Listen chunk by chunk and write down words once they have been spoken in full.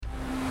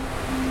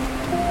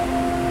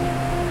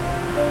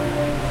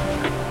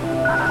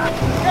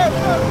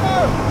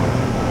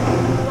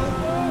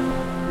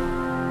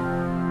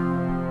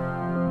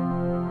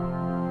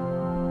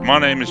My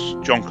name is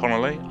John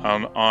Connolly,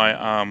 and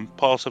I am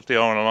part of the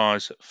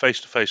RNLI's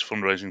face-to-face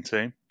fundraising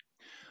team.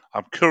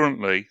 I'm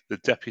currently the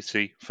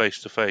Deputy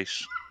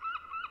Face-to-Face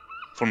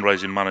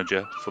fundraising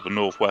manager for the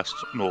North West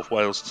North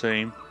Wales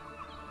team,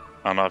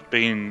 and I've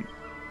been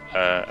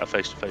a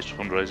face-to-face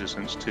fundraiser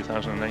since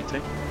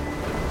 2018.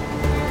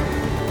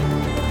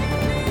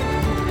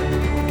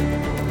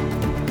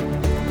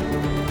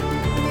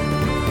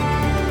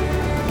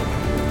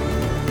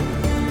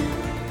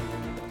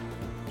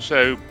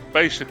 So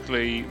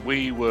basically,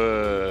 we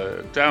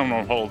were down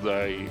on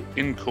holiday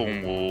in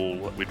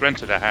Cornwall. We'd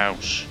rented a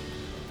house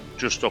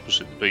just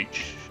opposite the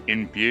beach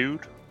in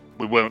Bude.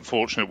 We weren't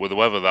fortunate with the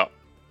weather that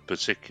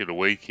particular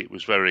week. It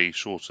was very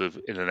sort of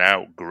in and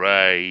out,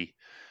 grey,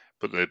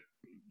 but the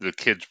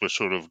kids were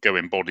sort of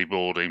going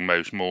bodyboarding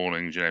most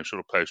mornings, sort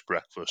of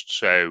post-breakfast.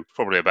 So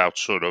probably about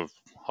sort of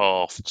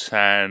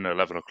 10:30,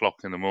 11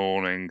 o'clock in the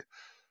morning,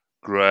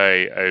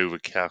 grey,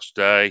 overcast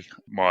day.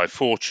 My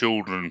 4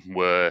 children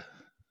were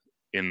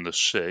in the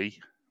sea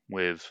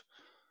with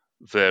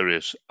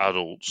various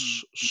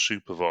adults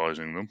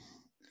supervising them.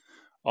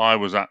 I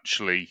was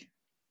actually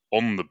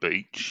on the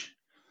beach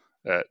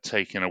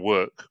taking a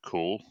work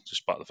call,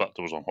 despite the fact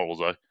I was on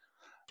holiday.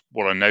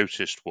 What I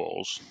noticed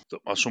was that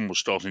my son was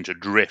starting to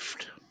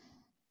drift,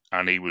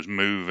 and he was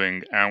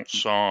moving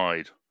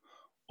outside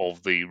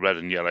of the red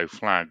and yellow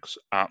flags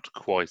at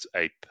quite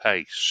a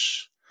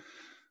pace,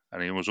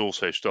 and he was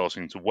also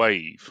starting to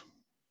wave.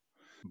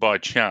 By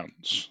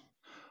chance,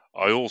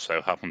 I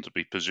also happened to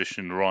be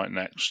positioned right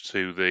next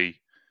to the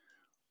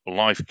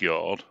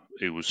lifeguard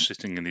who was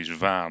sitting in his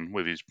van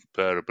with his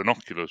pair of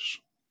binoculars.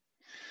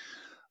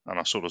 And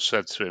I sort of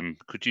said to him,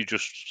 "Could you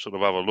just sort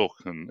of have a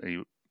look?" And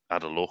he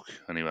had a look,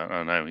 and he went,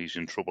 "Oh no, he's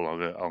in trouble.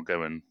 I'll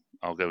go and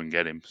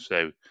get him."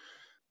 So,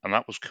 and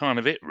that was kind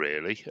of it,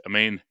 really. I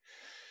mean,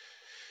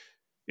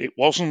 it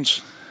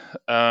wasn't.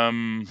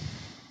 It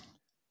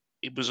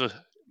was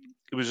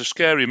a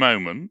scary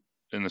moment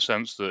in the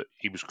sense that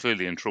he was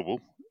clearly in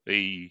trouble.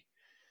 He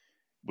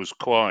was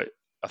quite.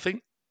 I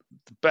think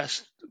the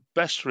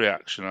best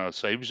reaction, I'd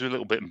say, he was a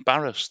little bit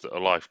embarrassed that a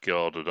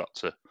lifeguard had had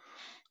to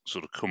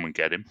sort of come and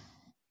get him.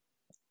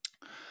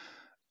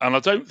 And I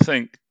don't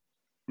think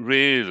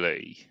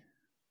really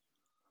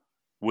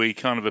we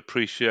kind of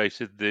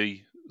appreciated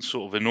the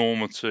sort of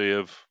enormity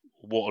of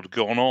what had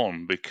gone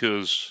on,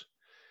 because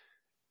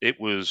he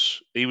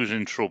was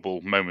in trouble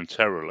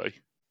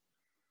momentarily.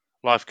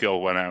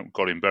 Lifeguard went out,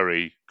 got him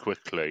very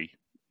quickly,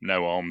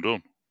 no harm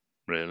done,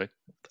 really.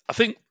 I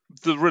think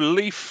the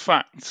relief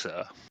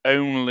factor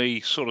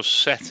only sort of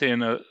set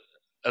in a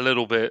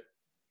little bit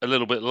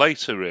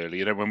later,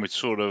 really. When we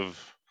sort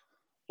of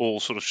all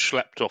sort of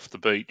schlepped off the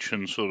beach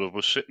and sort of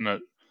were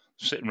sitting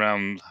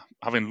around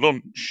having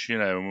lunch,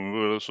 and we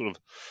were sort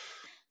of.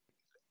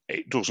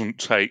 It doesn't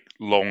take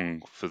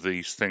long for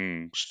these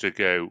things to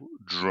go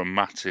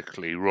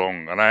dramatically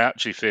wrong, and I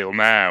actually feel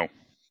now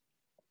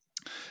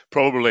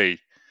probably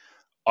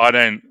I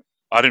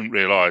didn't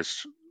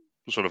realise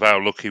sort of how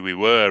lucky we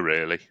were,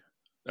 really.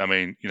 I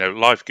mean,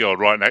 lifeguard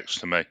right next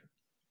to me.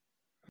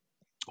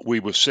 We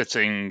were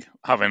sitting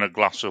having a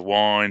glass of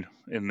wine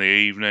in the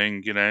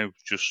evening,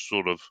 just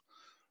sort of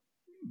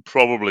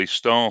probably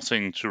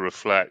starting to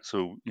reflect.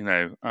 So,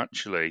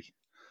 actually,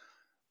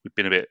 we've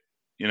been a bit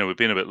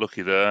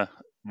lucky there.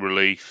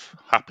 Relief,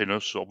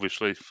 happiness,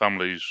 obviously,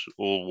 family's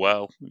all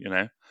well,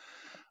 And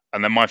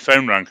then my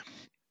phone rang,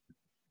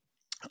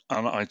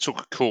 and I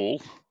took a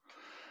call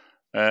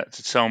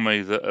to tell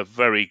me that a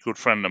very good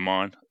friend of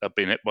mine had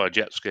been hit by a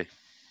jet ski.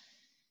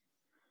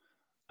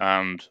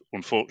 And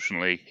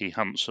unfortunately, he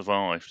hadn't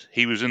survived.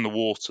 He was in the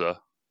water,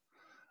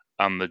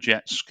 and the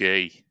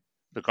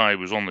guy who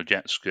was on the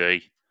jet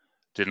ski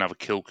didn't have a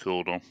kill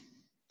cord on,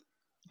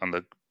 and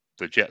the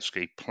jet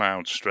ski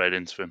ploughed straight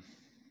into him,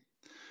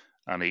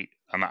 and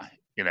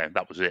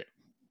that was it.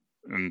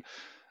 And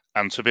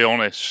to be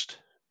honest,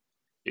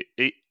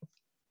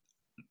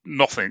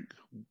 nothing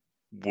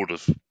would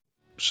have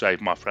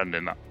saved my friend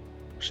in that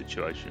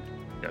situation.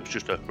 It was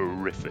just a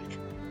horrific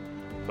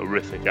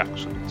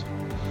accident.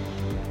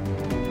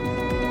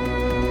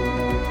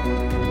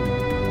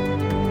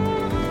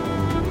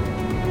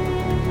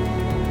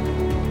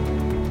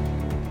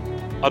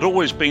 I'd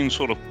always been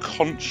sort of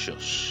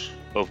conscious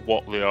of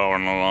what the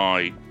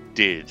RNLI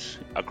did.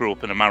 I grew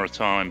up in a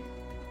maritime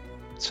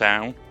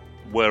town.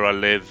 Where I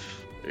live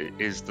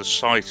is the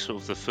site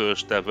of the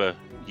first ever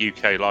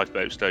UK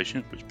lifeboat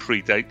station, which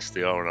predates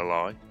the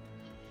RNLI.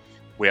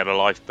 We had a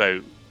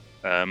lifeboat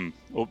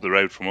up the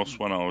road from us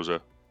when I was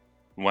a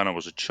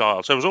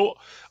child. So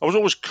I was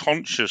always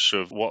conscious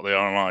of what the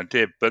RNLI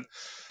did. But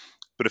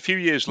a few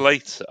years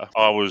later,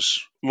 I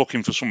was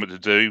looking for something to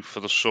do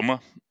for the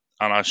summer,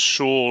 and I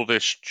saw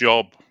this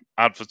job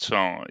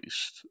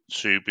advertised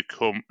to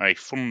become a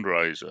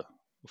fundraiser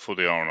for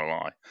the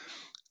RNLI.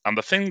 And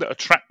the thing that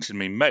attracted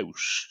me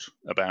most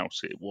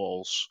about it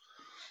was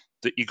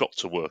that you got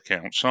to work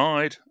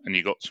outside and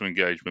you got to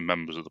engage with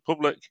members of the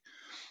public.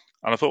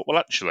 And I thought, well,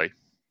 actually,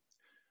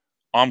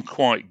 I'm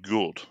quite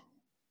good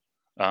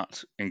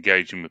at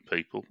engaging with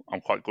people.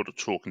 I'm quite good at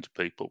talking to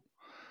people.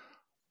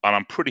 And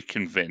I'm pretty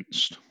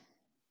convinced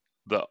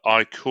that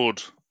I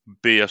could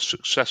be a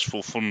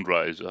successful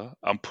fundraiser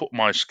and put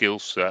my skill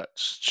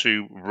sets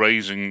to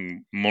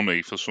raising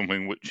money for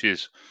something which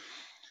is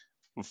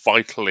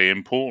vitally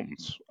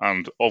important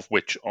and of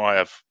which I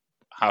have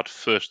had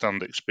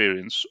first-hand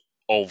experience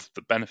of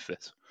the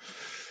benefit.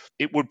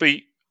 It would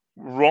be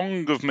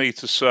wrong of me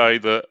to say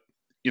that,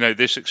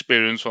 this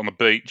experience on the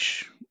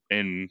beach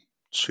in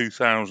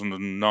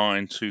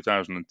 2009,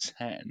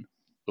 2010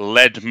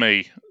 led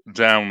me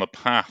down the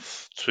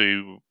path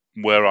to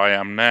where I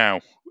am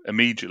now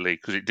immediately,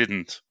 because it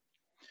didn't.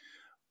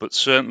 But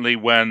certainly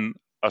when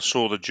I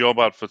saw the job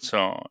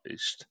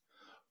advertised,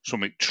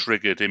 something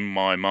triggered in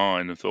my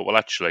mind and thought, well,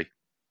 actually,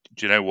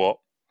 do you know what?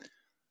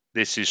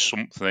 This is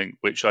something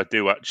which I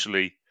do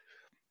actually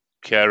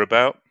care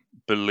about,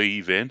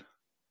 believe in,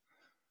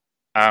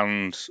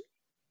 and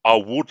I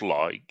would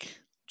like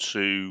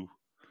to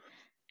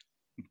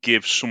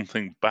give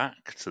something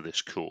back to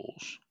this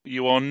cause.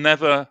 You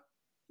never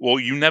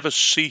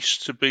cease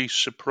to be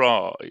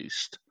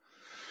surprised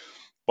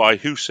by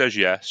who says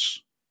yes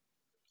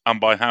and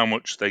by how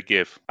much they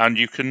give. And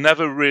you can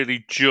never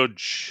really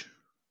judge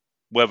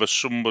whether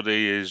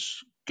somebody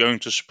is going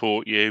to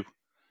support you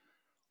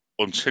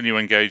until you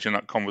engage in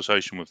that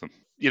conversation with them.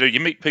 You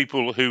meet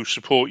people who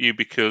support you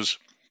because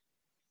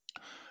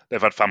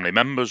they've had family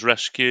members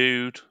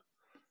rescued.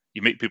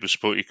 You meet people who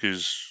support you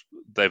because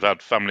they've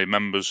had family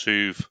members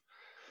who've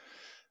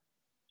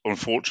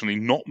unfortunately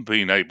not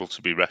been able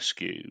to be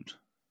rescued.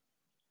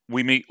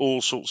 We meet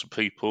all sorts of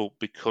people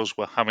because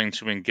we're having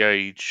to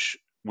engage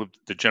with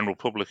the general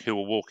public who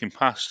are walking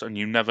past, and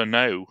you never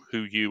know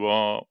who you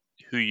are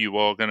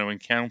going to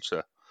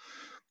encounter.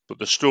 But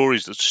the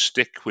stories that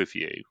stick with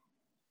you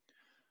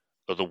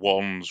are the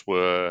ones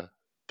where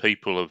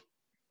people have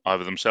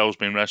either themselves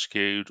been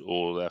rescued,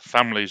 or their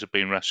families have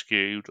been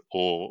rescued,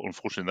 or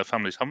unfortunately their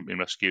families haven't been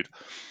rescued.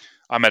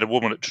 I met a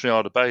woman at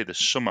Triada Bay this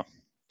summer,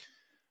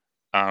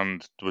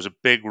 and there was a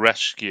big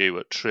rescue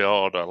at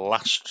Triada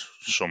last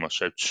summer,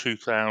 so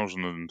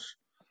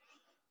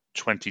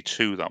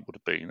 2022 that would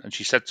have been. And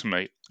she said to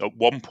me, at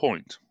one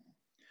point,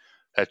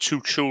 her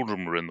 2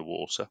 children were in the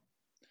water,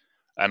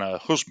 and her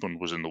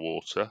husband was in the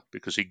water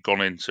because he'd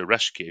gone in to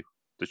rescue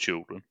the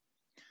children.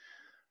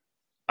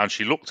 And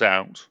she looked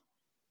out,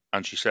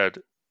 and she said,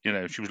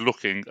 she was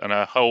looking, and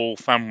her whole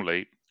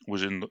family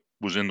was in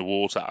the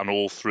water, and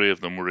all 3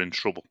 of them were in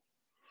trouble.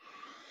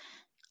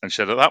 And she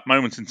said, at that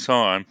moment in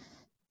time,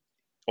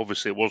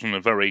 obviously it wasn't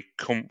a very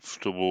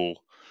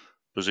comfortable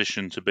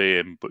position to be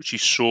in, but she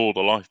saw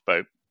the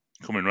lifeboat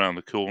coming around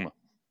the corner.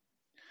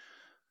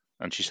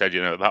 And she said,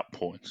 at that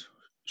point,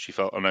 she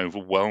felt an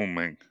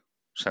overwhelming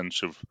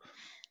sense of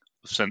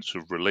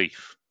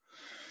relief.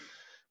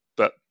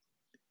 But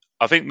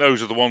I think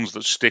those are the ones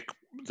that stick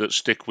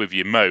with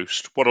you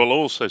most. What I'll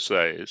also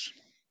say is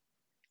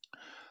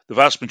the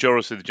vast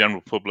majority of the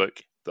general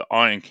public that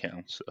I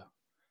encounter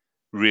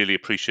really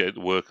appreciate the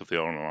work of the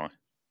RNLI.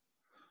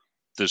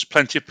 There's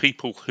plenty of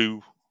people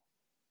who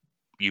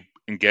you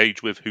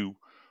engage with who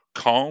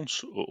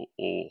can't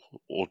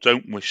or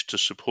don't wish to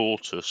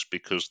support us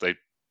because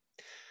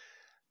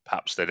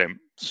perhaps they don't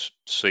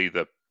see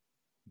the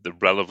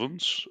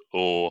relevance,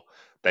 or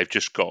they've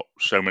just got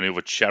so many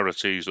other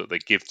charities that they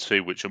give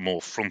to which are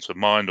more front of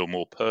mind or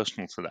more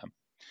personal to them.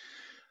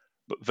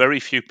 But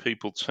very few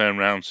people turn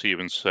around to you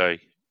and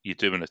say, you're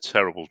doing a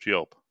terrible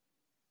job.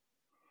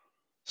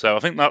 So I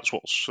think that's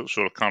what sort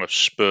of kind of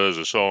spurs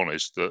us on,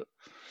 is that,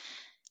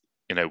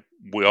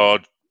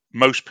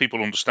 most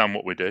people understand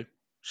what we do.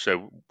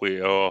 So we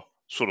don't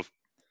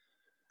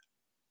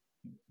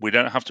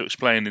have to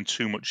explain in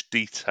too much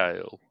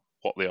detail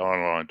what the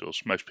RNLI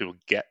does. Most people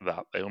get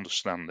that, they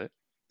understand it.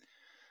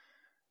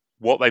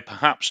 What they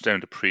perhaps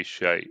don't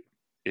appreciate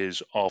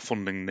is our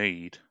funding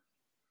need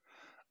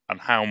and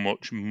how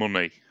much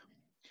money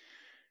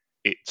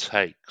it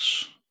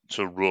takes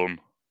to run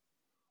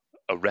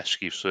a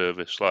rescue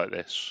service like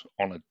this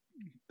on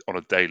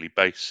a daily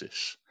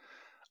basis.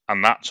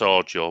 And that's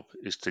our job,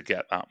 is to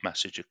get that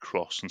message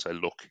across and say,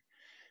 look,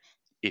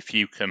 if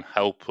you can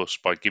help us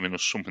by giving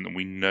us something that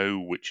we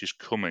know which is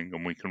coming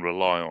and we can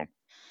rely on,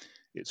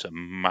 it's a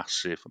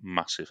massive,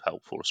 massive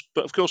help for us.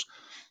 But of course,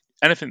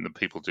 anything that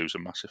people do is a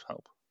massive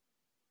help.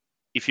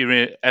 If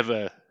you're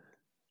ever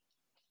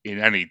in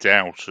any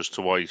doubt as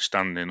to why you're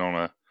standing on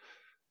a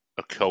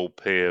cold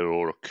pier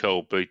or a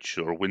cold beach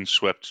or a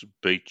windswept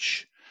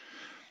beach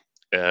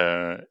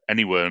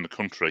anywhere in the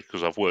country,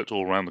 because I've worked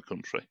all around the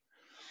country,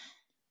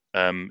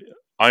 I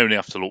only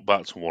have to look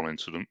back to one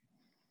incident.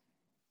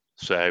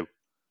 So,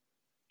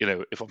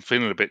 if I'm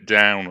feeling a bit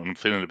down and I'm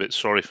feeling a bit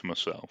sorry for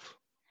myself,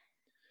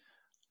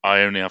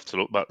 I only have to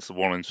look back to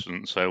one incident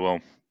and say,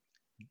 well,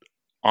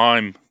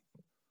 I'm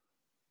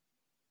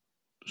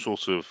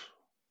sort of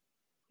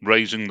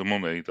raising the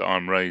money that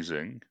I'm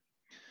raising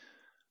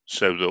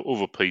so that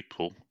other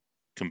people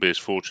can be as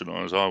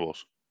fortunate as I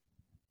was.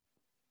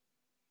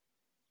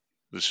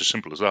 It's as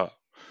simple as that.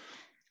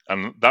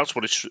 And that's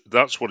what it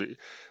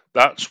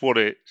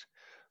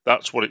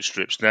That's what it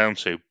strips down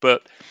to.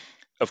 But,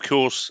 of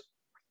course,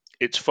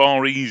 it's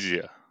far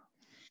easier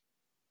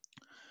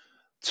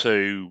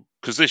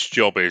because this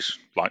job is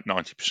like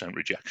 90%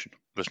 rejection.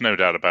 There's no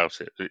doubt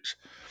about it. It's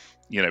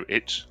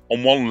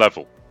on one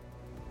level.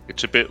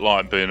 It's a bit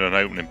like being an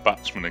opening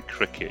batsman in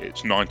cricket.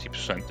 It's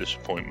 90%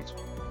 disappointment.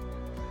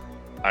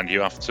 And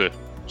you have to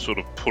sort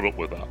of put up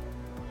with that.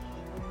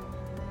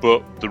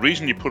 But the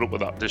reason you put up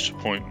with that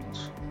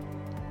disappointment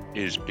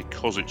is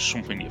because it's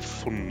something you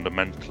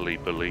fundamentally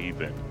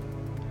believe in.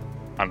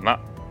 And that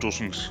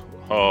doesn't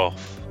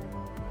half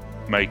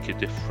make a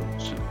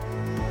difference.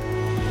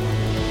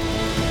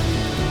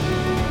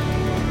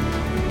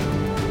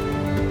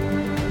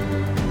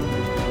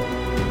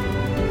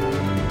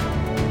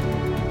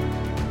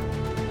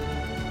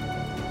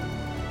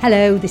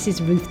 Hello, this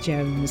is Ruth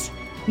Jones.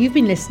 You've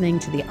been listening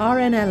to the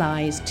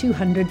RNLI's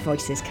 200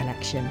 Voices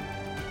collection.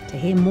 To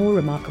hear more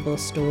remarkable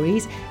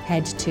stories,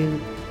 head to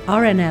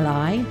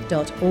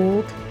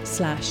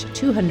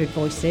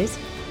rnli.org/200voices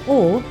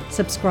or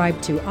subscribe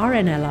to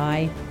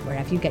RNLI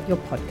wherever you get your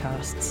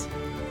podcasts.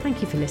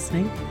 Thank you for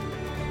listening.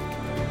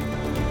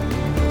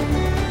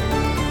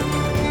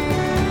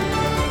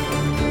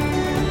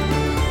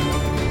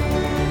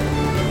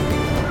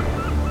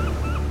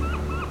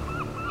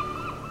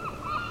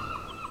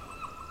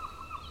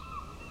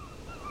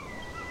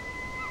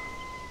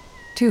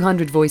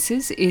 "200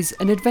 Voices" is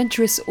an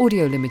adventurous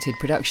audio limited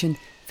production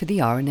for the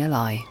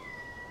RNLI.